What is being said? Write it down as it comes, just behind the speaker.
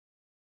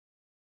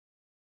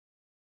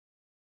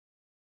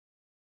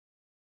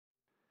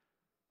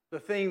The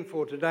theme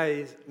for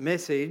today's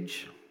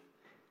message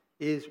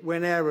is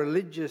when our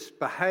religious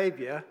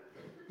behaviour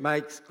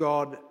makes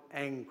God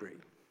angry.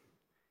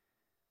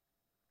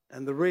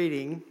 And the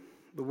reading,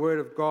 the Word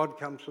of God,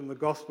 comes from the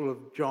Gospel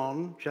of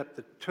John,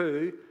 chapter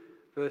 2,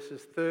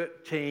 verses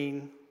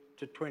 13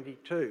 to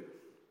 22.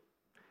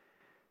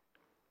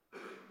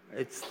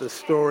 It's the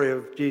story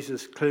of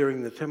Jesus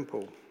clearing the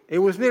temple. It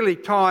was nearly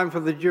time for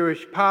the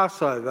Jewish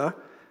Passover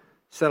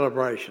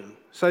celebration.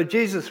 So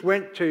Jesus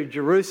went to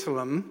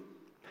Jerusalem.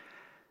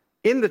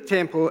 In the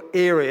temple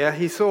area,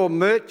 he saw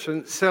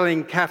merchants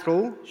selling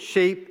cattle,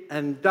 sheep,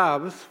 and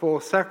doves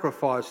for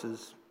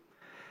sacrifices.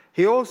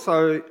 He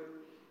also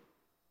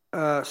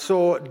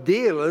saw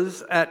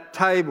dealers at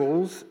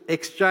tables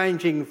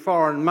exchanging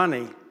foreign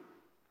money.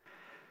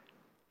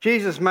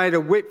 Jesus made a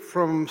whip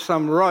from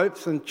some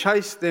ropes and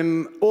chased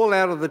them all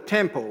out of the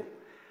temple.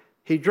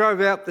 He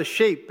drove out the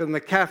sheep and the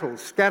cattle,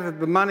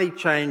 scattered the money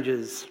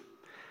changers,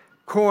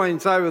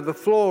 coins over the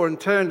floor, and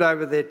turned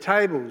over their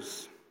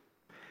tables.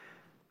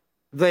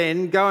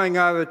 Then, going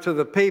over to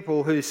the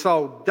people who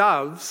sold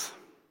doves,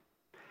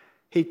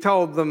 he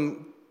told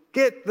them,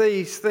 "Get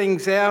these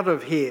things out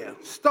of here.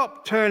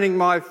 Stop turning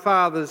my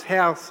Father's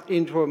house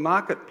into a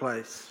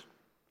marketplace."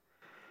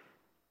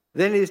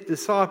 Then his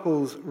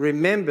disciples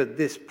remembered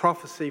this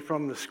prophecy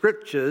from the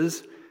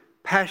Scriptures,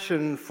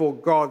 "Passion for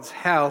God's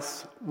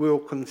house will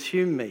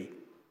consume me."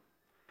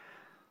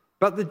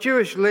 But the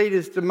Jewish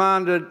leaders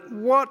demanded,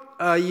 "What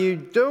are you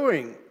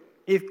doing?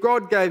 If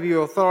God gave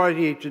you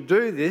authority to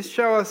do this,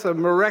 show us a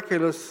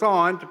miraculous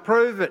sign to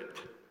prove it."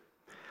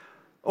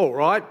 "All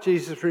right,"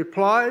 Jesus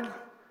replied,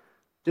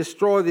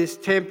 "destroy this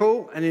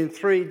temple, and in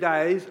 3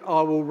 days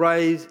I will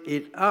raise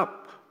it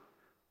up."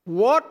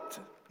 "What?"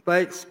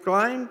 they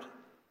exclaimed.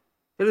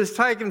 "It has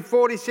taken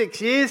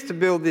 46 years to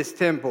build this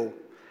temple,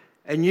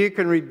 and you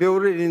can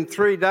rebuild it in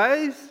 3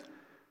 days?"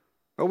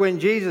 But when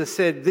Jesus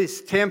said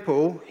this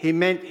temple, he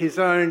meant his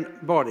own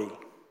body.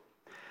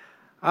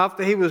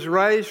 After he was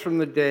raised from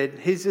the dead,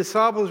 his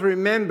disciples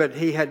remembered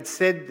he had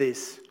said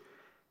this,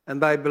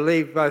 and they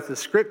believed both the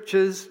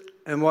Scriptures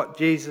and what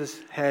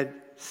Jesus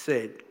had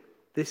said.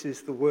 This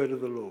is the word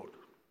of the Lord.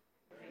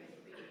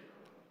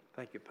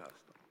 Thank you, Pastor.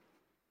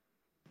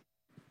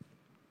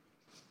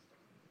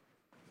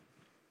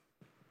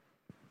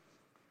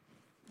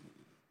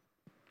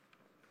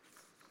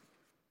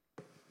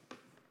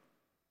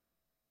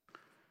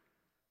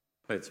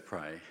 Let's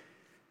pray.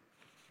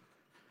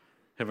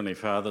 Heavenly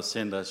Father,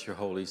 send us your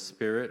Holy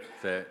Spirit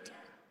that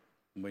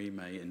we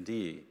may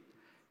indeed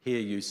hear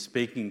you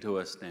speaking to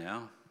us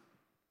now,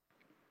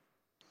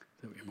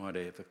 that we might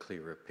have a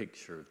clearer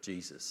picture of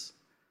Jesus,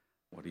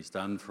 what he's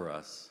done for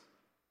us,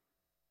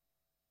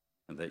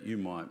 and that you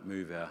might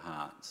move our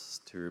hearts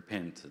to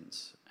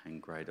repentance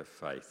and greater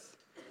faith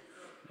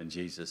in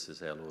Jesus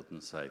as our Lord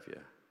and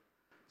Saviour.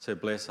 So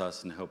bless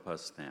us and help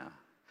us now.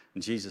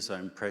 In Jesus'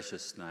 own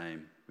precious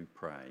name we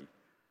pray.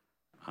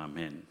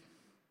 Amen.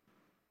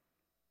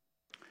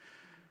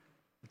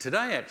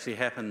 Today actually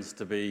happens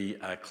to be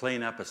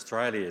Clean Up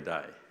Australia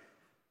Day.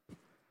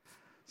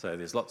 So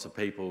there's lots of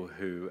people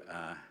who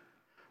are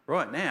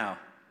right now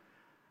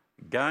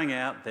going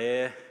out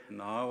there in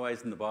the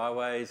highways and the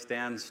byways,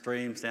 down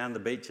streams, down the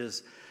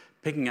beaches,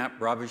 picking up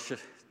rubbish,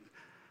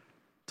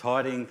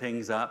 tidying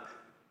things up,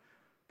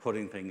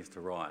 putting things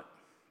to right.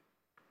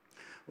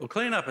 Well,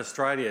 Clean Up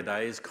Australia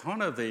Day is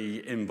kind of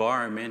the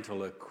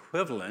environmental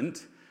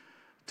equivalent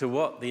to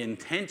what the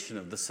intention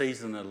of the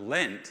season of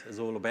Lent is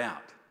all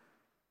about.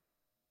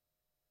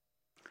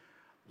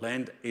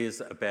 Lent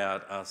is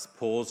about us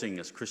pausing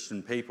as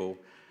Christian people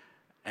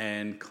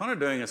and kind of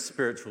doing a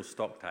spiritual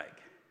stocktake,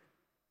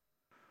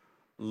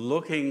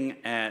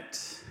 looking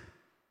at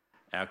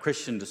our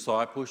Christian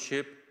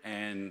discipleship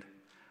and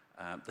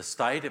the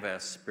state of our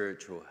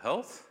spiritual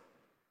health,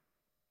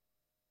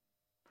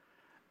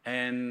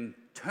 and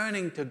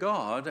turning to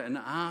God and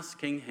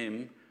asking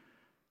him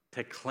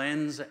to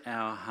cleanse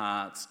our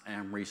hearts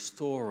and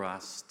restore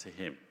us to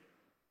him.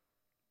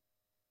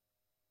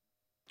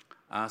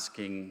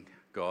 Asking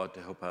God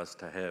to help us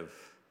to have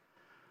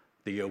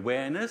the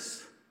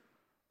awareness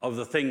of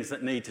the things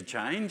that need to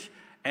change,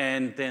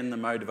 and then the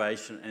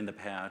motivation and the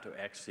power to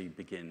actually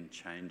begin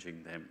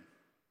changing them.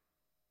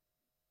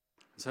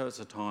 So it's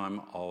a time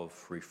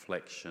of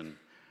reflection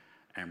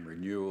and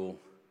renewal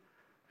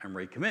and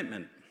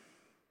recommitment.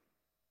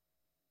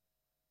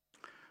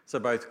 So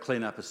both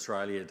Clean Up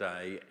Australia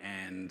Day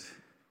and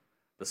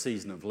the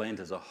season of Lent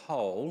as a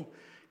whole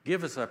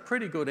give us a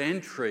pretty good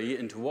entry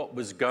into what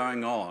was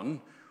going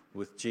on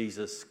with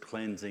Jesus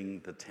cleansing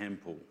the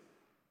temple.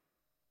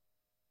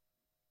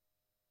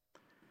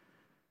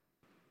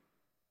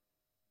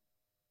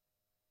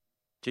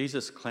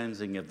 Jesus'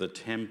 cleansing of the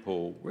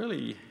temple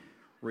really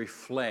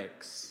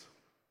reflects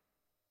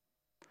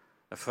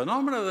a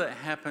phenomenon that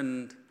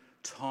happened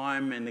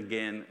time and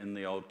again in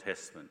the Old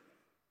Testament.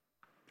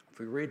 If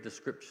we read the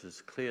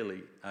Scriptures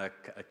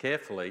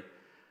carefully,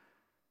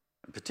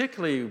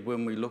 particularly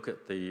when we look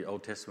at the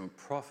Old Testament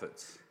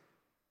prophets,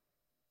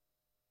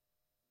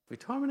 we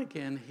time and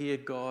again hear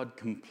God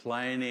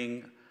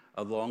complaining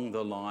along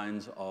the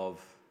lines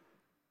of,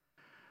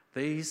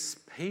 "These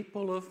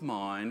people of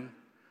mine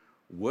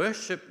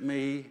worship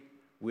me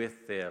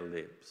with their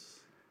lips,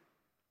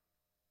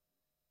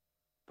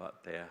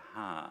 but their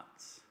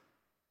hearts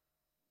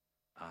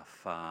are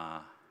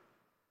far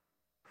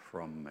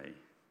from me."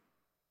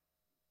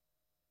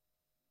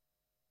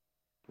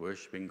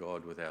 Worshipping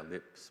God with our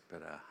lips,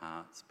 but our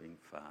hearts being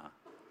far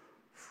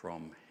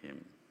from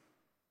him.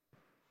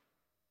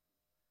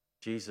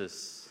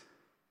 Jesus'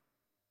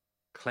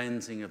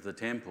 cleansing of the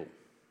temple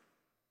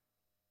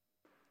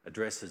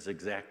addresses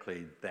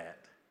exactly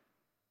that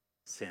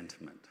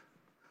sentiment.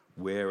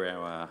 Where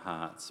are our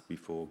hearts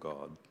before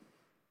God?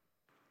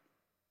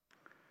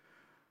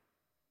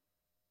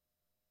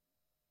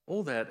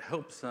 All that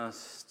helps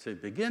us to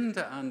begin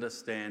to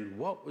understand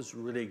what was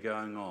really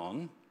going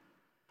on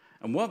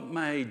and what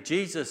made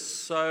Jesus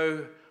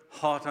so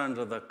hot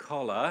under the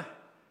collar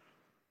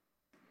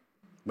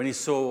when he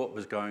saw what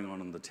was going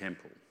on in the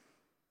temple.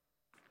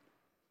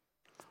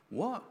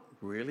 What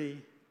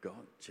really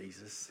got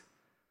Jesus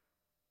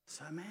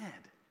so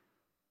mad?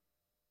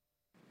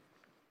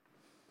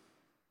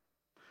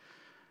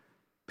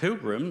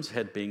 Pilgrims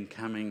had been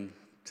coming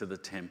to the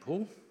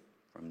temple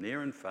from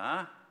near and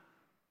far,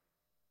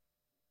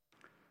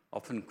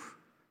 often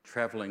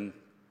travelling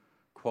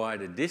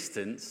quite a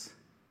distance.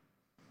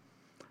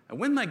 And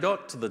when they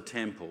got to the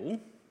temple,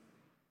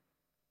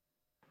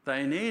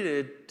 they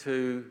needed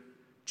to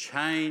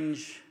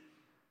change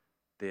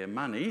their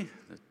money,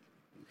 the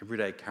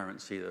everyday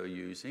currency they were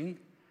using,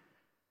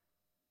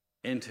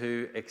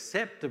 into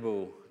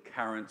acceptable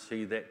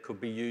currency that could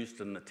be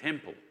used in the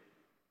temple.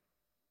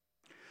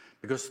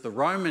 Because the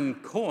Roman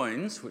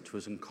coins, which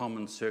was in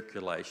common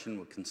circulation,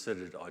 were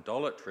considered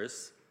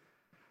idolatrous,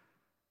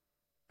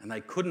 and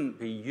they couldn't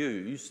be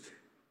used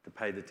to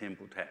pay the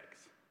temple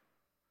tax.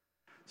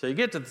 So you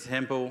get to the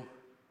temple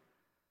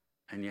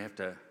and you have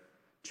to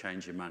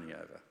change your money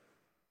over.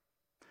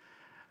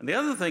 And the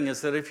other thing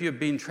is that if you've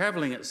been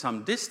travelling at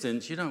some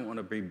distance, you don't want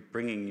to be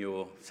bringing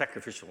your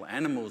sacrificial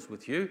animals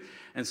with you.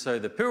 And so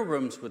the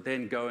pilgrims would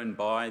then go and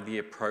buy the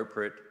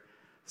appropriate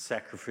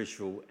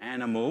sacrificial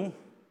animal.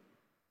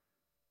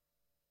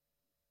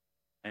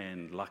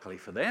 And luckily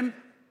for them,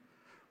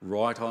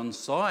 right on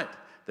site,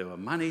 there were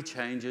money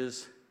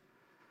changers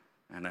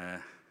and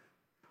a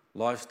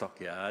livestock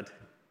yard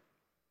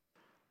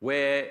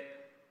where,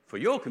 for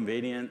your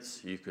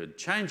convenience, you could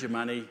change your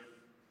money,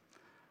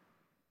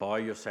 buy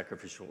your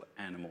sacrificial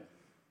animal.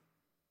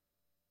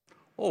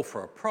 All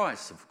for a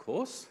price, of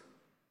course.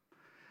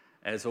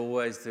 As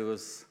always, there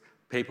was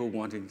people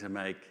wanting to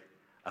make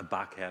a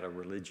buck out of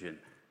religion.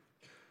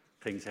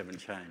 Things haven't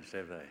changed,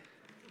 have they?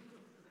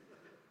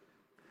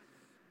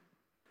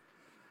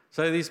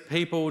 So these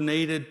people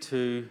needed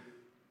to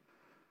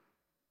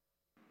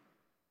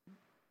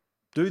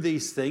do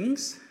these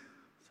things.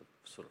 It's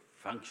a sort of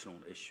functional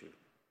issue.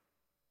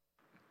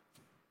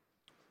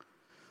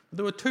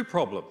 There were two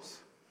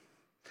problems,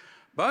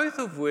 both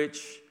of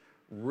which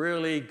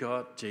really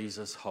got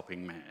Jesus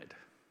hopping mad.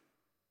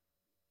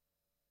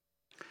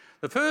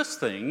 The first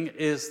thing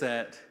is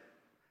that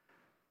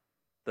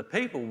the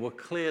people were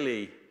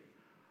clearly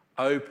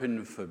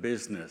open for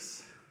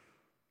business,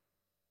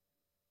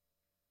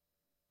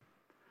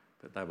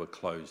 but they were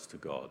closed to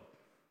God.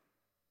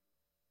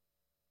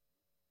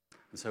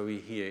 And so we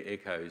hear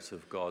echoes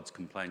of God's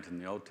complaint in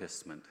the Old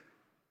Testament.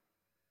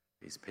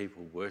 These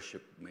people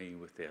worship me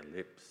with their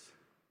lips,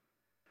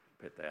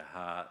 but their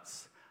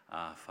hearts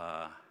are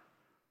far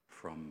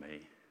from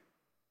me.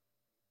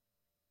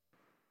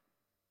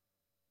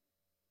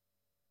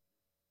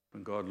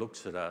 When God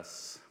looks at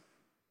us,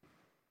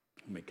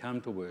 when we come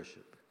to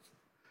worship,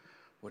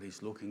 what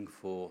he's looking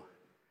for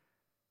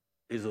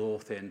is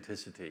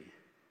authenticity.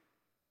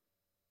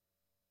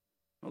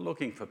 Not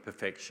looking for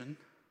perfection.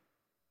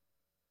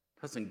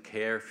 Doesn't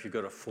care if you've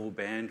got a full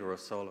band or a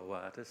solo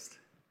artist.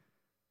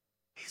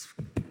 He's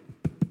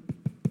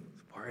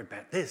worried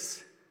about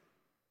this.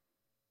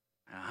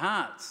 Our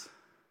hearts.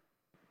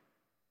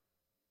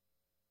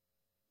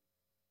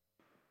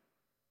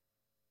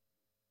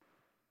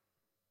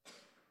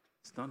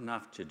 It's not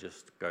enough to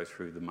just go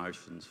through the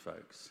motions,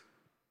 folks.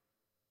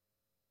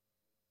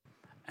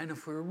 And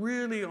if we're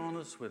really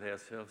honest with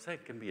ourselves,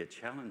 that can be a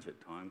challenge at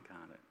times,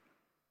 can't it?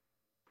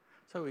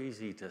 So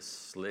easy to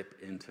slip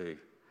into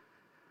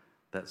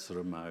that sort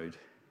of mode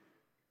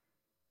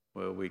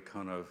where we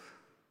kind of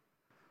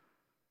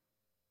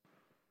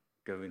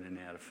go in and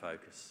out of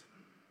focus.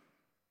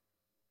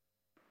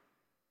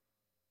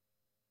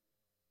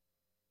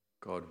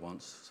 God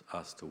wants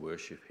us to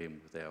worship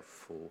him with our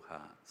full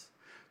hearts.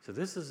 So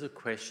this is a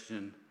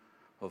question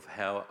of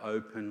how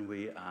open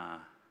we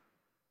are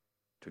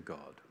to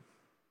God.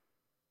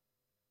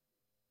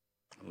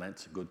 And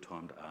that's a good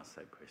time to ask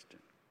that question.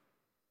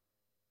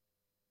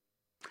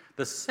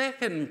 The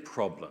second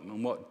problem,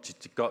 and what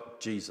got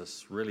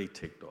Jesus really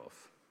ticked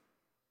off,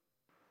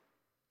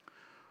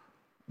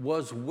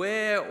 was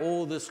where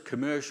all this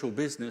commercial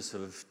business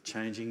of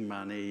changing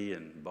money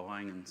and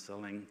buying and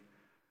selling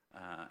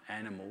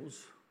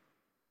animals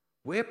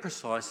where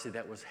precisely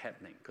that was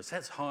happening, because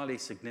that's highly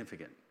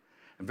significant.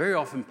 And very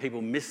often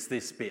people miss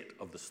this bit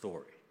of the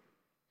story.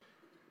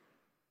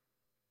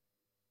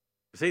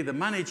 You see, the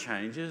money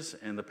changers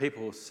and the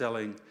people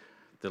selling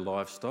the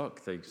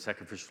livestock, the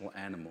sacrificial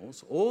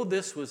animals, all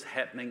this was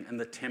happening in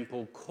the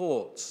temple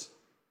courts,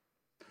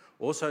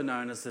 also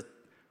known as the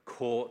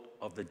court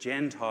of the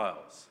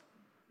Gentiles,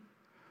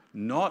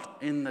 not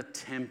in the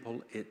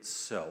temple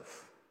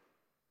itself.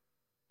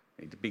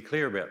 I need to be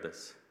clear about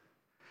this.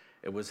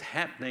 It was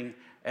happening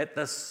at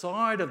the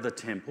side of the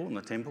temple, in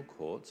the temple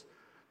courts,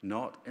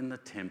 not in the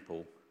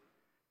temple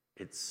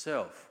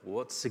itself.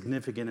 What's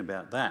significant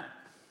about that?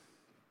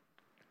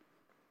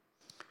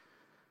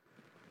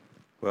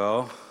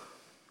 Well,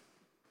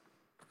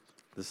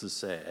 this is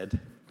sad.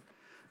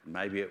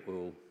 Maybe it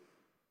will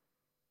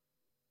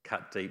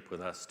cut deep with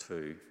us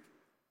too.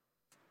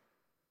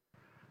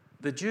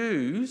 The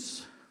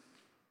Jews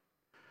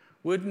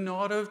would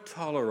not have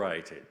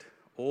tolerated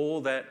all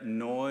that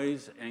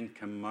noise and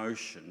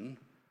commotion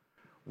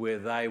where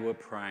they were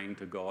praying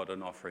to God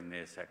and offering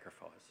their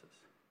sacrifices.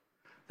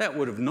 That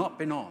would have not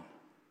been on.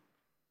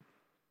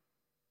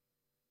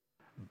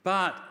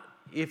 But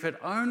if it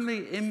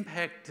only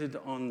impacted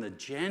on the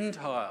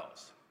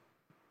Gentiles,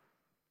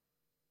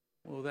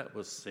 well, that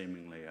was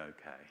seemingly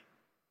okay.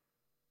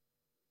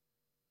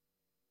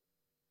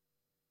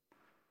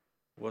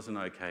 It wasn't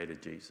okay to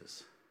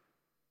Jesus.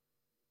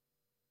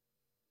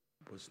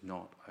 It was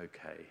not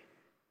okay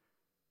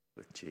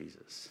with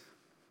Jesus.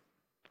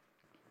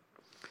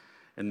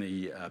 In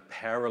the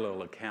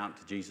parallel account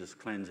to Jesus'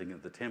 cleansing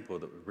of the temple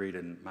that we read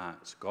in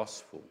Mark's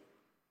Gospel,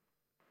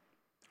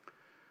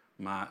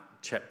 Mark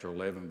chapter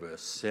 11,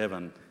 verse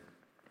 7,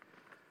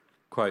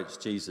 quotes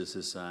Jesus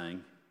as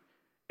saying,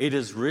 "It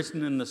is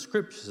written in the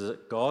scriptures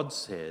that God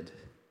said,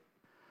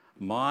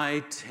 'My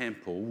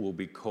temple will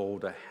be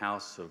called a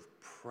house of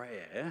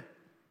prayer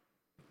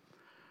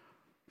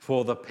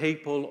for the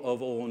people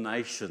of all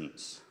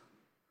nations.'"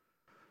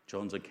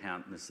 John's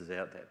account misses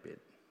out that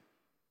bit.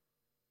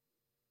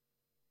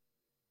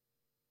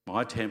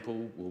 "My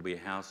temple will be a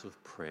house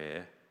of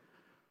prayer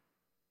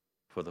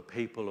for the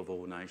people of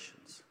all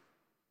nations.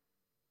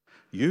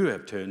 You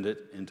have turned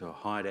it into a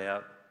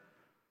hideout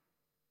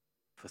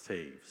for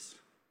thieves."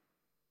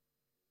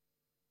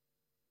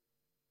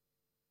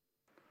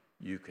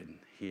 You can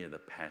hear the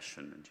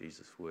passion in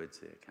Jesus' words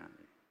there, can't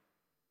you?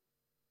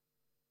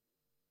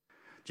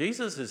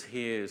 Jesus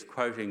is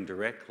quoting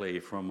directly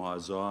from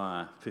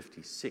Isaiah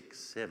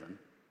 56:7.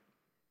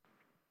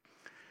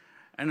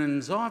 And in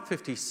Isaiah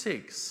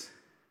 56,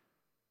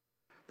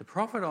 the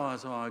prophet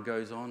Isaiah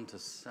goes on to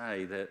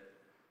say that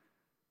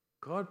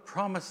God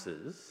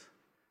promises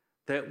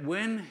that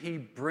when he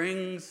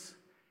brings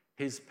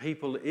his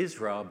people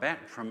Israel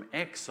back from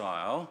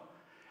exile,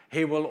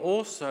 he will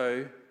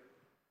also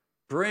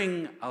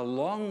bring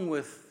along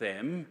with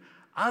them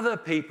other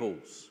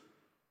peoples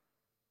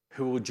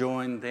who will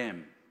join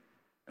them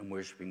in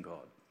worshipping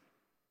God.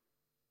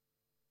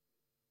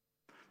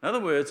 In other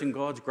words, in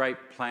God's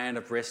great plan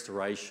of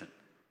restoration,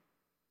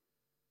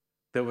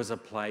 there was a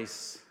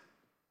place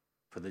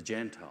for the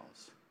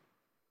Gentiles,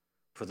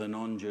 for the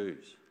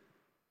non-Jews.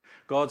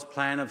 God's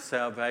plan of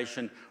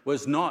salvation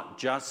was not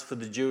just for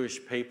the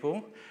Jewish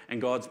people,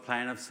 and God's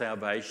plan of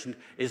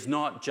salvation is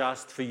not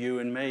just for you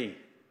and me.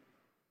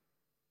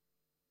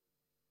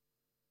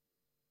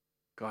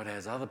 God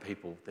has other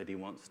people that he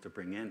wants to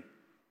bring in.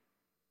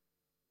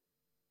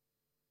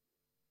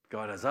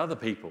 God has other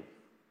people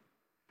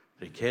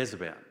that he cares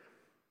about.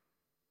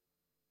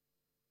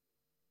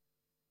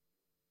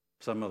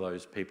 Some of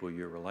those people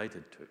you're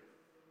related to.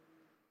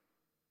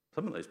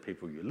 Some of those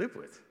people you live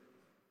with.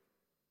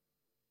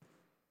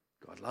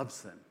 God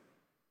loves them.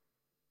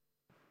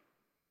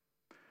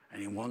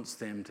 And he wants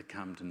them to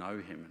come to know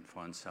him and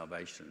find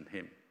salvation in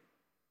him.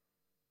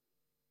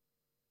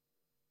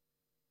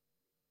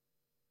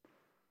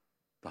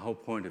 The whole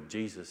point of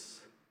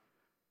Jesus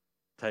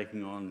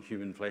taking on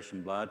human flesh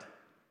and blood,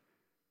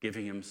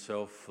 giving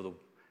himself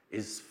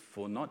is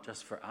for not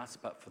just for us,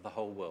 but for the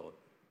whole world,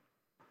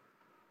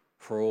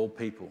 for all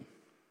people.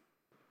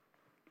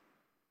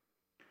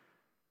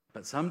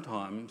 But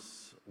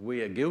sometimes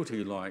we are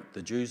guilty, like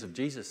the Jews of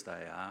Jesus'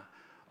 day are,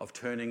 of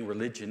turning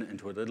religion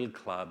into a little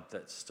club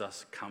that's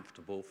just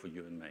comfortable for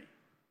you and me.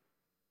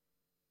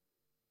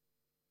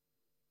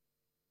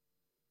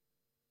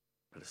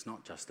 But it's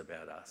not just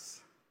about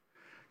us.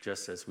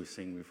 Just as we've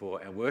seen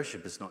before, our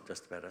worship is not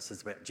just about us,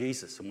 it's about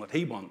Jesus and what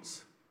he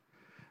wants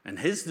and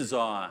his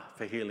desire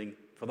for healing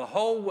for the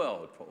whole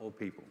world, for all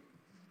people.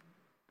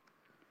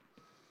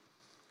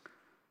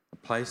 A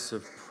place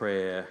of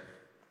prayer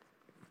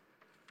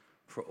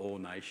for all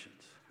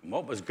nations. And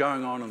what was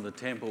going on in the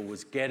temple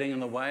was getting in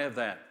the way of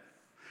that.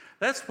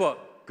 That's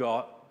what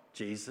got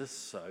Jesus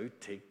so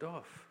ticked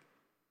off.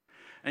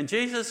 And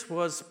Jesus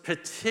was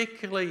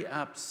particularly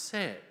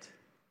upset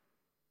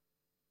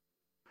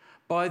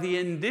by the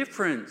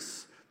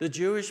indifference the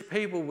Jewish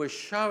people were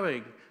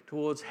showing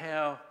towards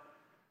how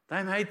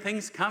they made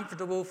things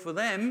comfortable for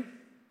them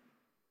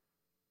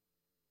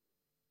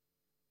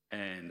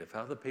And if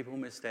other people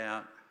missed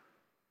out,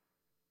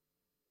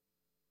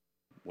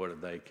 what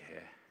did they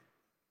care?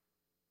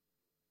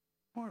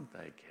 What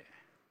did they care?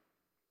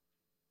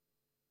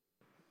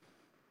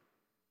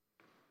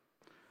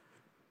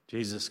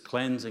 Jesus'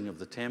 cleansing of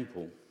the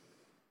temple,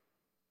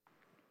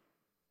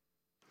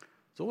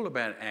 it's all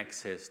about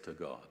access to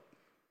God.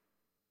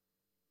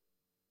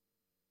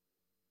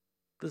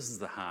 This is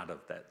the heart of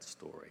that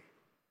story,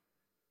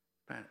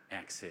 about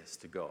access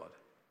to God.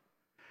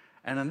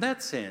 And in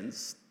that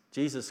sense,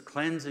 Jesus'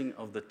 cleansing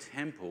of the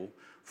temple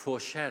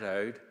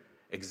foreshadowed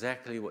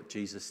exactly what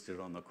Jesus did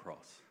on the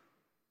cross.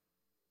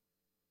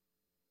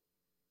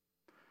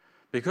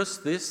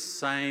 Because this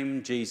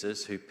same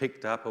Jesus who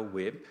picked up a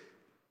whip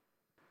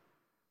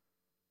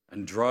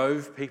and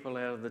drove people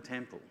out of the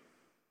temple,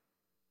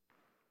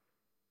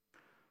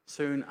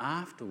 soon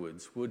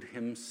afterwards would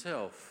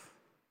himself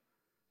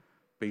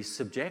be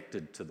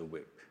subjected to the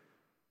whip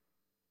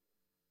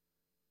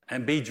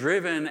and be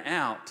driven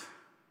out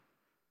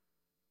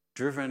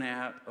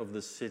of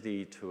the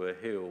city to a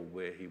hill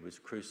where he was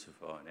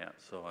crucified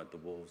outside the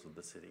walls of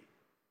the city.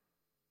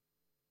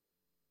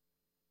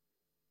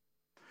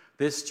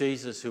 This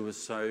Jesus, who was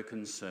so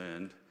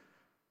concerned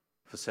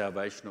for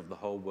salvation of the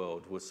whole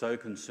world, was so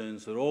concerned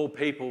that all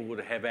people would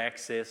have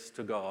access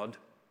to God,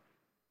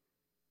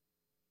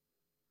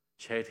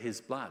 shed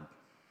his blood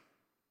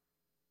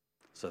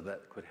so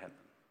that could happen.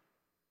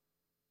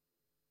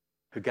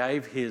 Who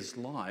gave his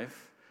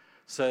life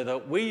so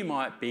that we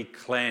might be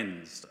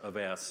cleansed of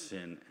our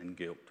sin and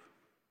guilt.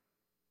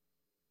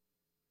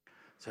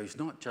 So he's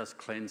not just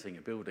cleansing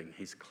a building,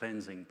 he's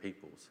cleansing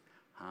people's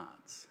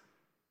hearts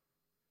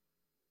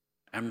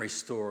and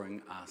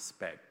restoring us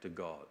back to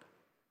God.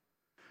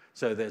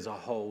 So there's a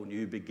whole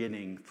new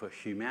beginning for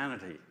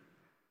humanity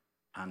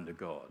under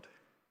God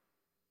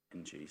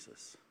in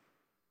Jesus.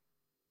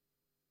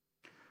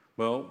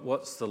 Well,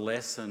 what's the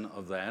lesson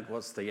of that?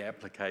 What's the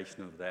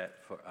application of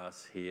that for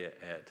us here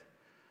at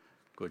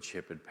Good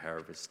Shepherd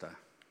Paravista?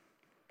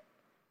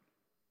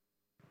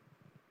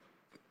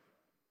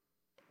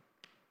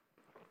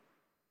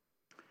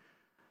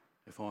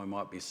 If I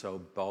might be so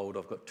bold,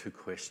 I've got 2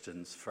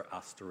 questions for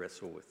us to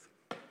wrestle with.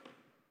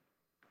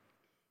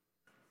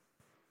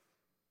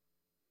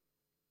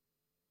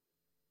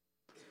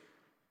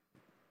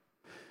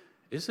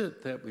 Is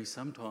it that we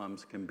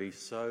sometimes can be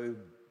so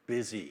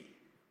busy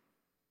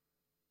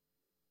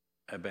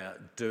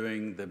about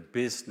doing the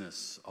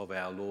business of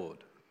our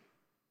Lord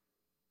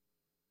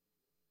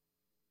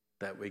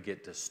that we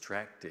get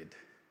distracted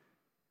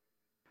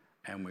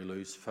and we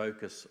lose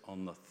focus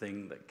on the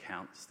thing that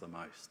counts the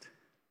most,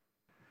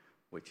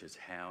 which is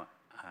how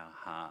our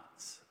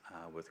hearts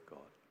are with God?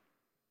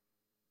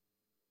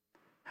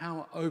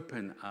 How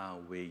open are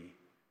we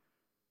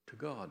to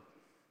God?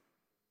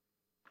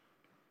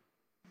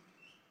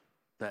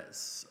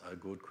 That's a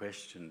good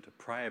question to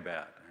pray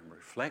about and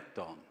reflect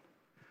on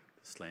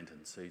this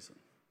Lenten season.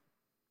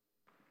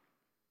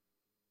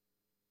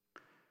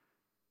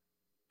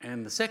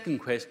 And the second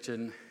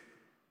question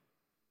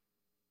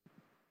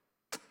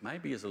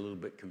maybe is a little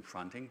bit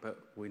confronting, but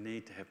we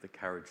need to have the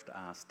courage to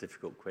ask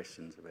difficult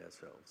questions of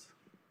ourselves.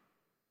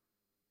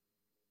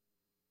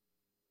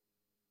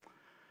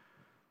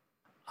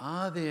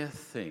 Are there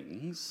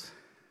things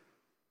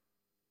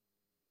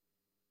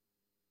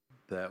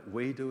that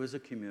we do as a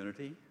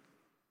community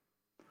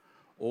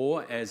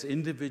or as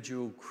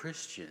individual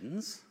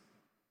Christians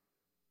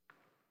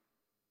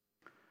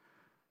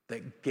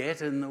that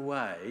get in the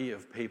way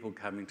of people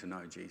coming to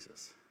know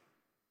Jesus?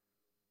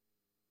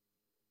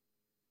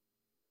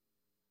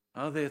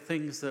 Are there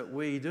things that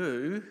we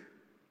do,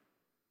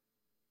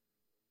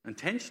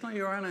 intentionally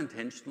or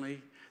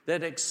unintentionally,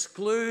 that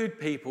exclude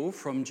people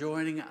from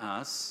joining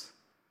us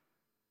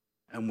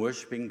and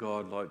worshipping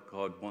God like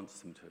God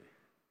wants them to?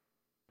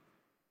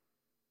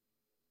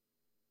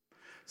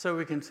 So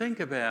we can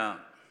think about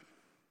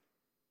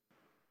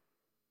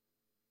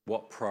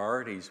what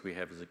priorities we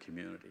have as a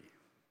community.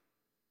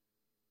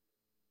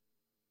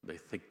 We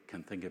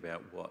can think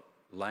about what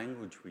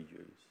language we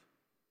use.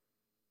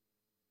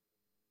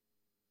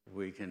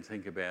 We can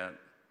think about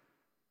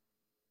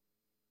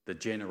the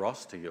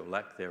generosity or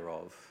lack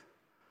thereof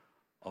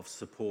of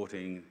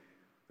supporting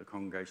the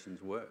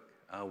congregation's work.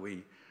 Are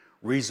we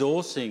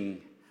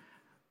resourcing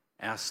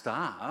our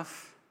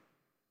staff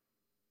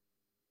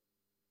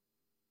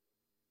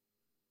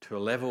to a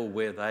level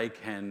where they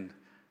can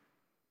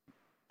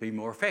be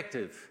more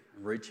effective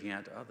in reaching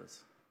out to others?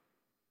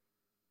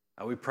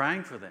 Are we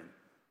praying for them?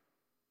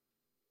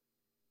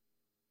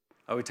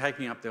 Are we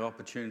taking up the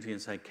opportunity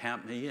and saying,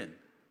 count me in?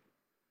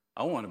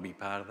 I want to be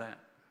part of that.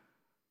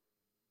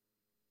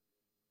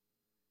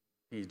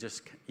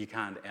 You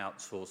can't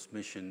outsource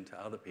mission to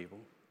other people.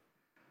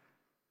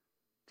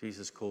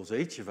 Jesus calls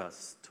each of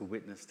us to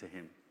witness to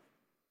him.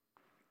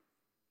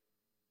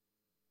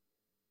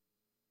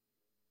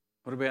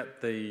 What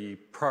about the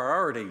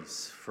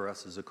priorities for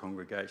us as a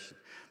congregation?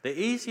 The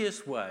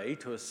easiest way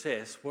to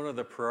assess what are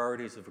the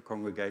priorities of a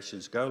congregation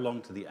is go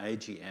along to the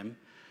AGM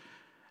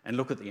and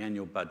look at the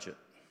annual budget.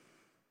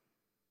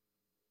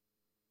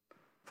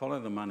 Follow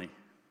the money.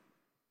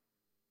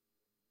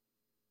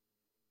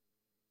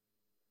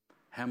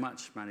 How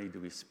much money do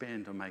we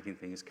spend on making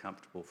things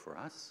comfortable for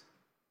us?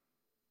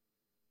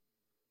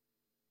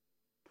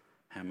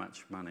 How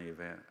much money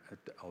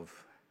of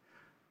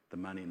the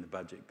money in the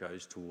budget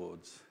goes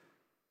towards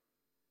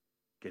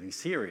getting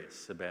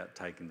serious about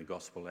taking the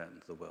gospel out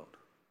into the world?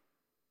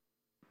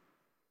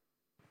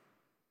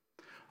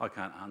 I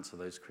can't answer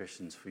those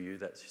questions for you.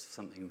 That's just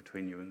something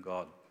between you and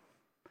God.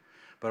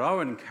 But I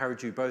would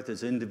encourage you both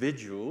as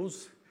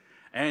individuals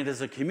and as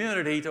a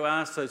community to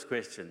ask those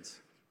questions.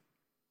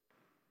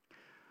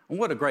 And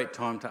what a great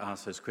time to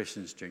ask those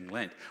questions during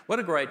Lent. What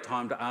a great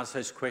time to ask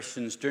those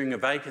questions during a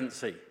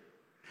vacancy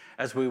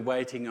as we're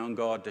waiting on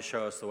God to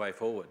show us the way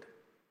forward.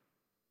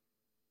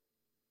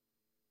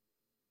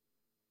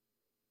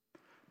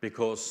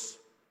 Because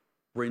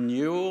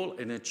renewal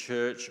in a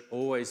church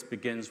always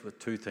begins with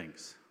two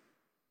things.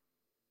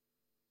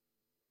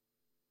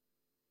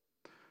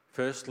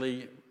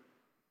 Firstly,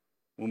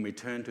 when we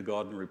turn to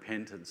God in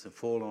repentance and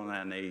fall on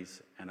our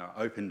knees and are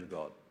open to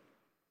God.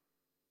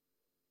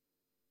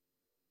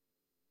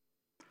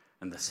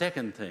 And the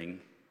second thing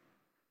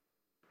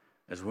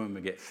is when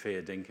we get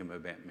fair dinkum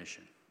about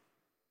mission.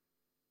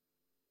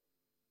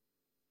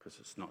 Because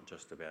it's not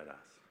just about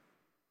us.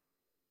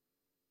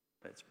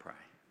 Let's pray.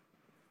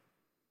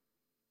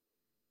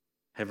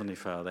 Heavenly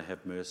Father,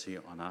 have mercy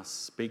on us.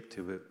 Speak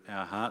to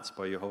our hearts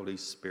by your Holy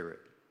Spirit.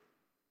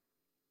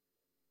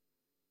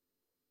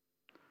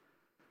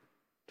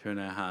 Turn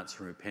our hearts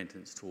in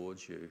repentance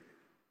towards you.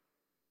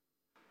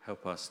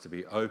 Help us to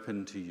be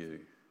open to you,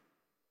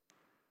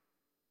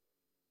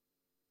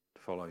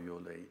 to follow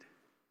your lead.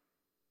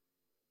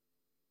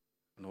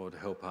 And Lord,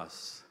 help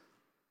us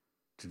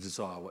to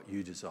desire what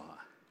you desire,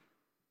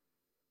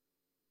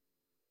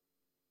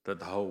 that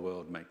the whole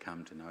world may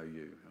come to know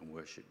you and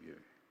worship you.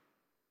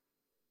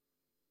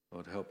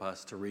 Lord, help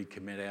us to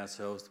recommit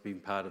ourselves to being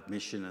part of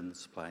mission in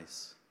this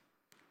place.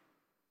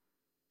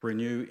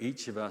 Renew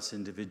each of us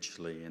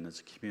individually and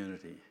as a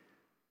community,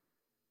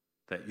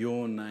 that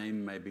your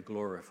name may be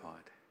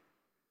glorified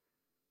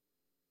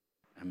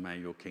and may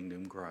your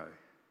kingdom grow.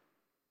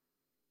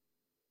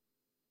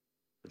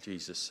 For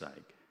Jesus'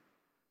 sake,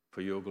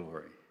 for your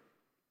glory,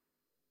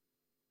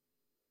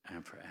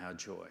 and for our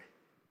joy.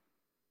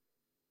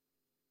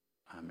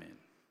 Amen.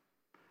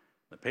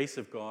 The peace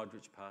of God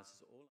which passes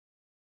all